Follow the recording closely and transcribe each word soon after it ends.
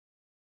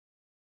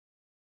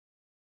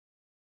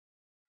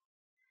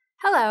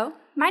Hello,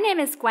 my name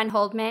is Gwen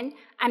Holdmann.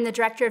 I'm the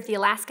director of the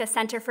Alaska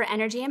Center for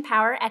Energy and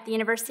Power at the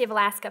University of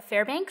Alaska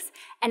Fairbanks,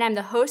 and I'm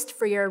the host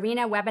for your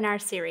ARENA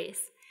webinar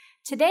series.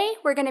 Today,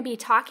 we're going to be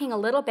talking a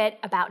little bit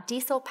about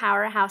diesel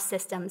powerhouse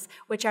systems,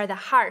 which are the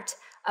heart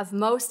of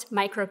most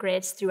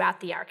microgrids throughout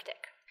the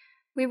Arctic.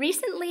 We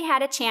recently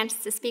had a chance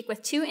to speak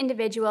with two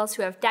individuals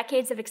who have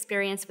decades of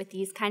experience with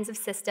these kinds of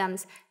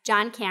systems,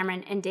 John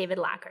Cameron and David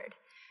Lockard.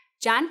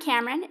 John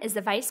Cameron is the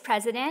vice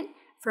president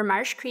for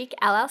Marsh Creek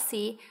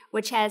LLC,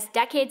 which has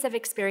decades of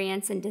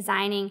experience in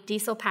designing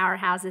diesel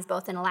powerhouses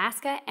both in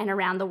Alaska and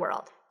around the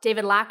world.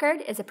 David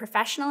Lockard is a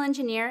professional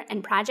engineer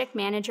and project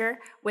manager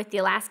with the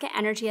Alaska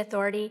Energy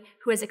Authority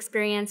who has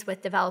experience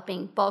with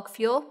developing bulk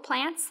fuel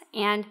plants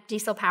and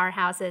diesel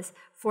powerhouses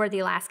for the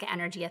Alaska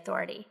Energy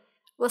Authority.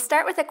 We'll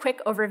start with a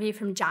quick overview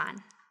from John.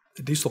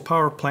 The diesel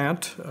power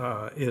plant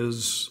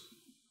is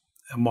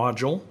a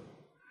module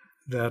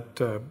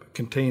that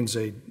contains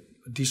a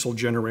diesel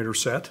generator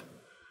set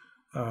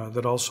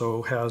that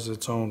also has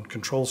its own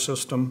control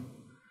system,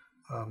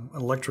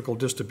 electrical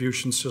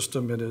distribution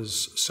system. It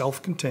is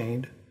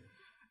self-contained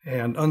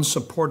and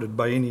unsupported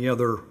by any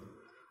other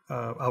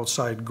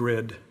outside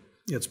grid.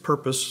 Its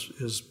purpose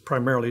is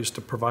primarily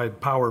to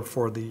provide power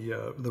for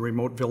the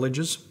remote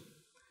villages.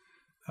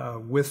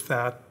 With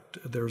that,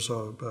 there's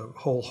a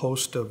whole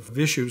host of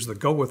issues that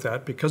go with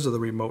that because of the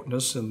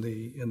remoteness and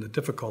the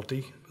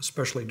difficulty,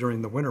 especially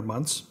during the winter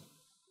months.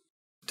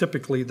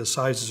 Typically, the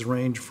sizes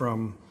range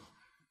from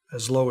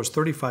as low as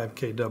 35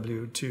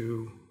 kW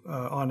to,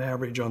 on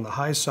average, on the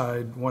high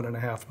side,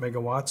 1.5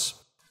 megawatts.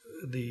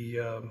 The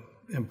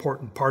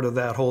important part of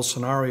that whole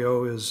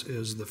scenario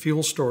is the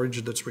fuel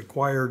storage that's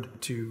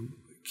required to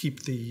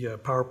keep the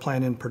power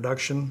plant in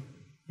production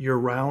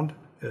year-round.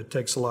 It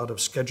takes a lot of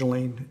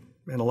scheduling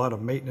and a lot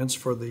of maintenance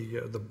for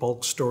the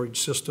bulk storage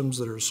systems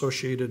that are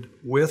associated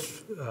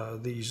with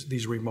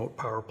these remote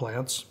power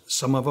plants.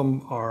 Some of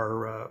them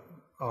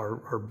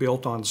are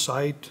built on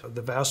site.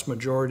 The vast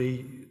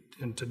majority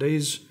in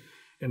today's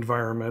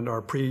environment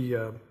are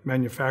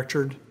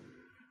pre-manufactured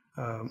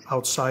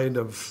outside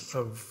of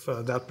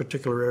that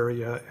particular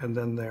area, and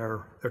then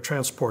they're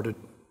transported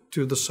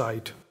to the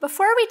site.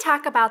 Before we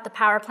talk about the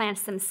power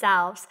plants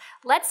themselves,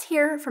 let's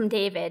hear from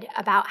David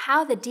about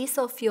how the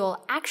diesel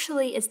fuel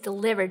actually is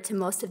delivered to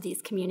most of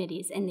these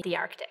communities in the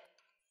Arctic.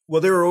 Well,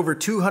 there are over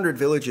 200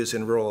 villages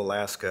in rural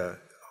Alaska.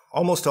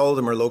 Almost all of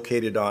them are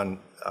located on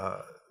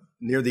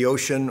near the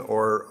ocean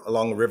or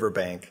along a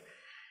riverbank.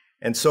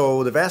 And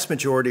so the vast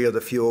majority of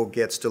the fuel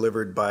gets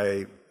delivered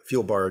by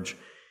fuel barge.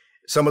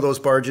 Some of those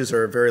barges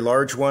are very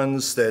large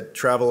ones that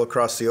travel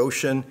across the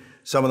ocean.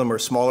 Some of them are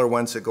smaller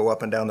ones that go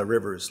up and down the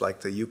rivers,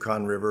 like the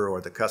Yukon River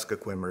or the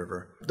Kuskokwim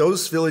River.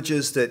 Those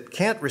villages that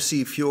can't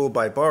receive fuel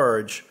by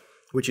barge,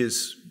 which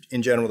is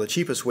in general the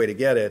cheapest way to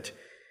get it,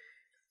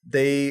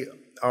 they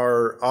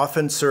are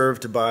often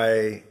served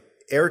by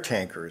air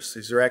tankers.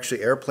 These are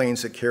actually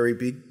airplanes that carry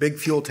big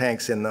fuel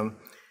tanks in them,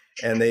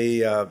 and they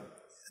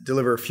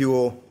deliver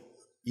fuel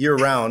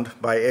year-round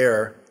by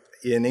air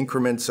in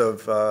increments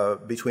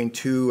of between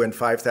 2,000 and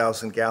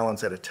 5,000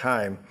 gallons at a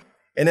time.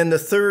 And then the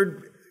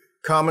third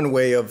common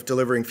way of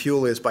delivering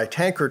fuel is by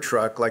tanker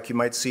truck, like you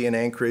might see in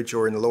Anchorage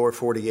or in the lower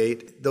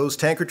 48. Those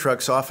tanker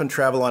trucks often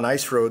travel on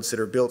ice roads that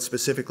are built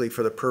specifically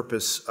for the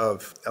purpose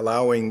of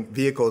allowing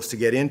vehicles to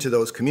get into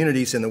those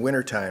communities in the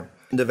wintertime.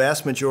 The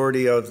vast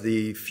majority of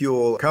the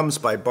fuel comes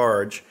by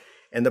barge,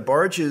 and the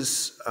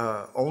barges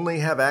only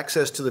have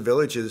access to the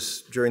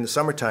villages during the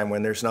summertime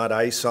when there's not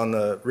ice on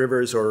the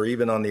rivers or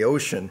even on the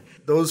ocean.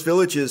 Those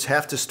villages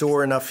have to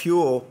store enough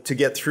fuel to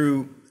get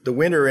through the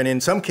winter, and in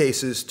some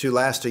cases to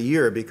last a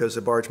year, because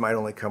the barge might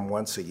only come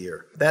once a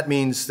year. That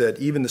means that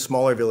even the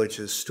smaller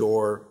villages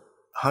store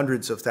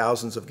hundreds of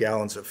thousands of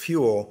gallons of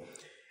fuel,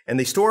 and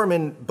they store them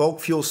in bulk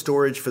fuel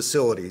storage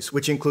facilities,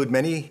 which include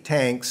many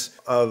tanks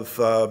of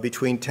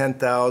between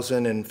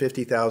 10,000 and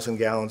 50,000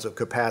 gallons of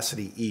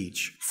capacity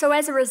each. So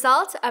as a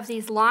result of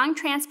these long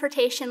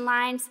transportation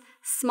lines,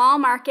 small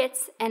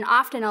markets, and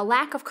often a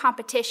lack of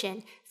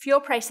competition, fuel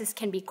prices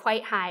can be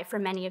quite high for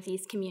many of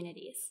these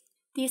communities.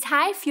 These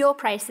high fuel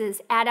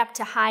prices add up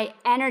to high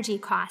energy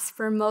costs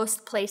for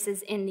most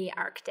places in the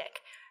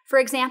Arctic. For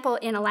example,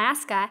 in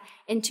Alaska,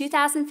 in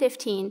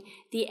 2015,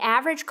 the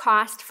average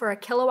cost for a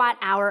kilowatt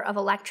hour of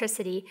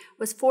electricity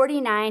was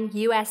 49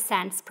 US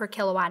cents per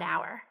kilowatt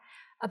hour.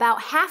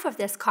 About half of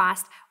this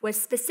cost was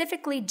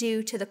specifically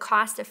due to the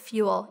cost of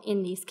fuel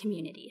in these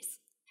communities.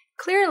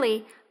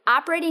 Clearly,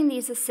 operating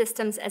these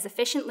systems as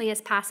efficiently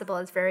as possible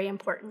is very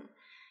important.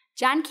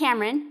 John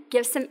Cameron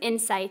gives some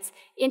insights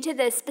into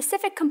the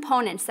specific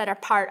components that are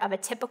part of a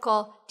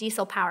typical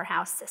diesel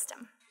powerhouse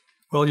system.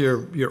 Well,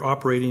 you're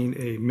operating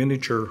a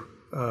miniature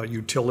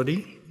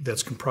utility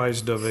that's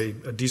comprised of a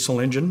diesel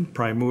engine,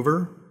 prime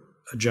mover,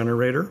 a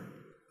generator,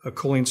 a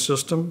cooling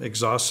system,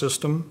 exhaust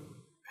system,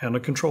 and a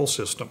control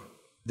system.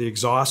 The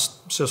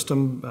exhaust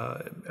system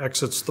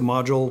exits the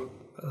module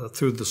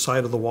through the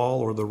side of the wall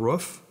or the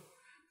roof.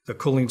 The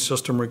cooling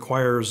system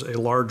requires a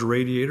large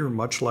radiator,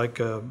 much like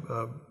a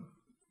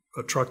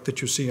truck that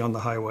you see on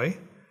the highway.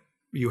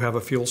 You have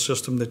a fuel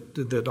system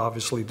that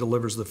obviously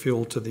delivers the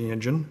fuel to the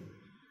engine,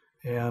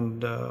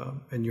 and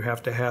you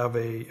have to have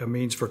a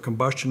means for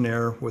combustion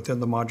air within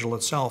the module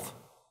itself.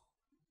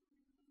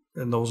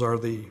 And those are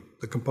the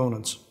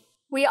components.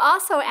 We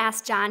also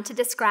asked John to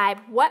describe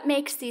what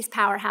makes these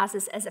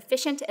powerhouses as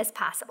efficient as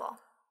possible.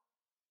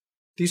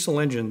 Diesel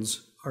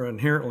engines are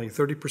inherently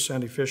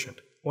 30% efficient.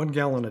 1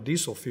 gallon of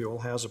diesel fuel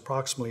has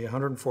approximately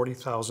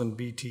 140,000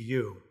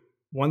 BTU.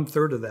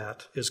 1/3 of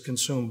that is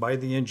consumed by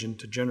the engine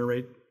to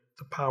generate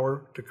the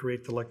power to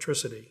create the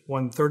electricity.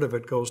 1/3 of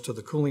it goes to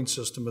the cooling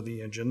system of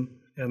the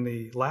engine, and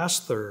the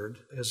last third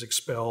is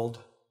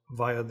expelled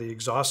via the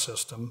exhaust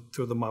system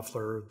through the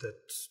muffler that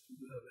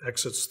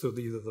exits through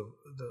either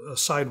the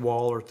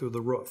sidewall or through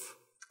the roof.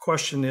 The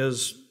question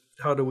is,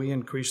 how do we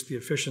increase the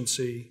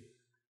efficiency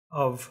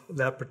of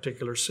that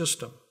particular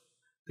system?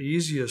 The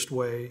easiest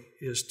way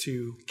is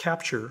to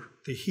capture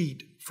the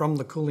heat from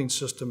the cooling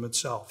system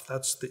itself.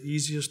 That's the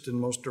easiest and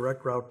most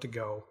direct route to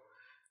go.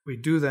 We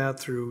do that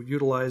through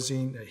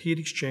utilizing a heat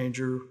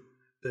exchanger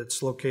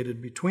that's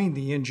located between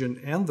the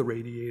engine and the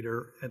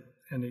radiator,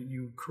 and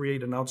you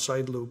create an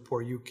outside loop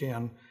where you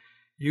can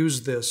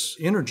use this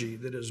energy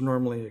that is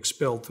normally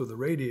expelled through the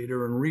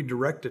radiator and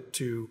redirect it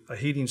to a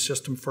heating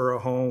system for a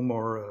home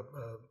or a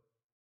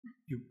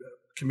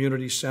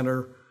community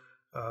center.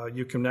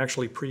 You can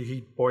actually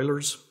preheat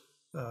boilers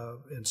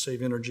and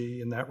save energy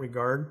in that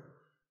regard.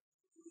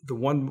 The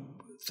one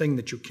thing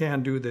that you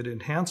can do that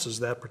enhances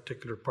that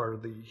particular part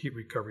of the heat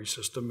recovery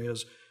system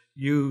is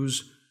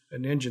use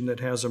an engine that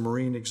has a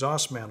marine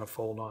exhaust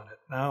manifold on it.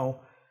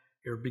 Now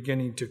you're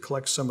beginning to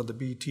collect some of the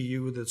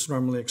BTU that's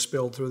normally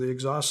expelled through the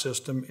exhaust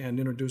system and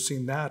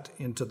introducing that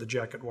into the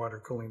jacket water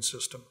cooling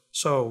system.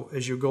 So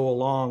as you go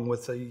along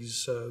with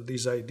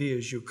these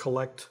ideas, you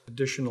collect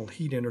additional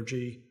heat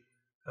energy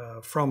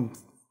from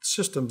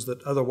systems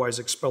that otherwise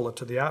expel it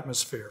to the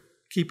atmosphere.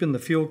 Keeping the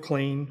fuel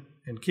clean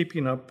and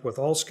keeping up with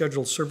all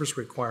scheduled service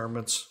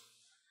requirements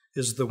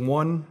is the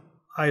one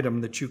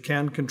item that you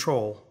can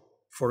control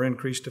for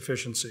increased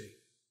efficiency.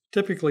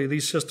 Typically,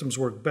 these systems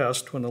work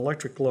best when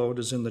electric load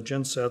is in the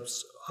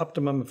genset's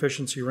optimum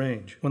efficiency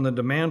range. When the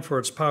demand for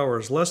its power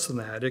is less than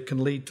that, it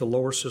can lead to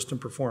lower system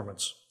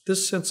performance.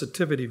 This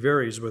sensitivity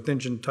varies with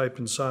engine type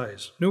and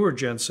size. Newer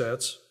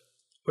gensets,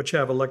 which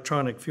have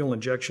electronic fuel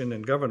injection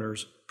and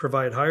governors,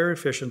 provide higher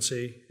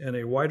efficiency and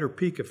a wider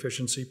peak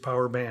efficiency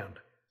power band.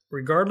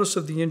 Regardless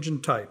of the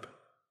engine type,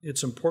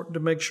 it's important to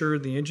make sure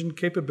the engine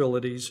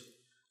capabilities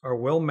are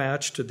well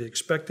matched to the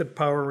expected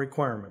power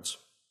requirements,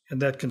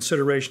 and that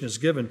consideration is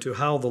given to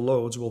how the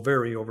loads will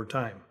vary over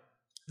time.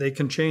 They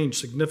can change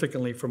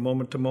significantly from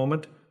moment to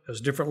moment as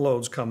different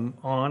loads come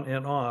on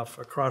and off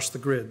across the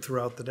grid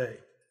throughout the day.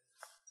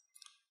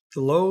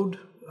 The load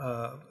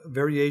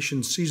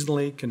variations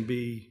seasonally can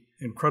be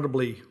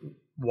incredibly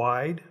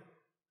wide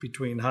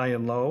between high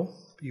and low.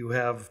 You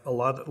have a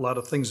lot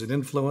of things that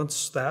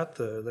influence that,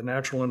 the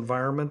natural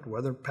environment,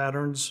 weather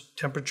patterns,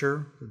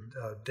 temperature,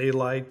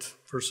 daylight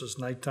versus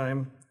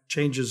nighttime,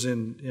 changes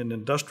in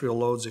industrial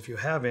loads if you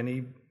have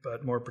any,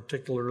 but more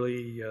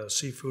particularly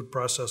seafood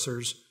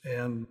processors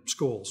and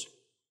schools.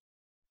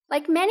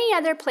 Like many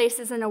other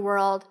places in the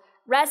world,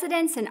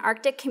 residents in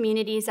Arctic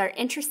communities are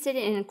interested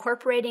in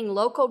incorporating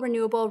local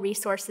renewable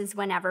resources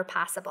whenever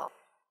possible.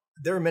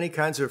 There are many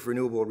kinds of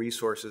renewable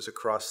resources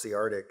across the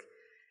Arctic.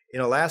 In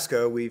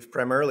Alaska, we've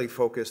primarily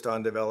focused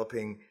on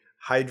developing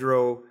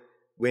hydro,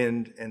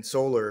 wind, and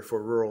solar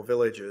for rural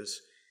villages.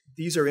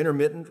 These are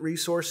intermittent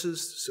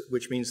resources,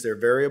 which means they're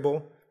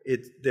variable.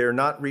 They're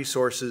not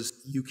resources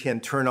you can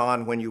turn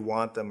on when you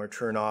want them or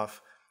turn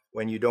off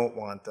when you don't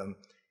want them.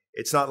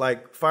 It's not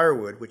like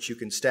firewood, which you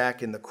can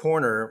stack in the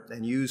corner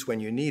and use when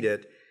you need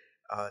it.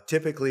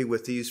 Typically,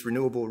 with these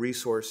renewable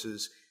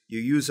resources, you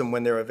use them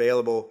when they're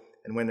available,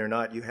 and when they're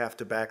not, you have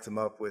to back them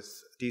up with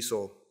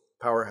diesel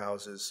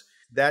powerhouses.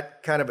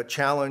 That kind of a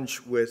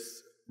challenge with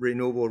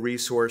renewable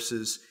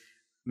resources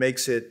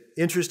makes it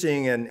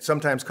interesting and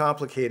sometimes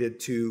complicated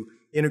to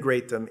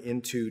integrate them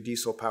into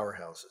diesel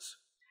powerhouses.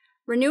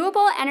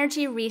 Renewable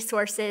energy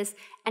resources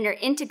and their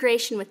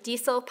integration with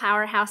diesel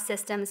powerhouse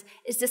systems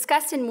is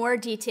discussed in more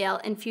detail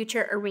in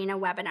future ARENA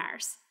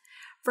webinars.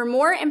 For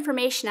more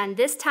information on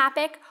this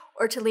topic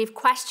or to leave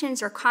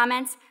questions or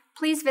comments,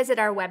 please visit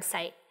our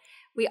website.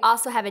 We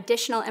also have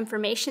additional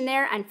information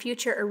there on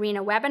future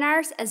ARENA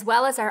webinars as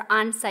well as our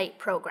on-site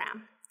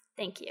program.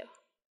 Thank you.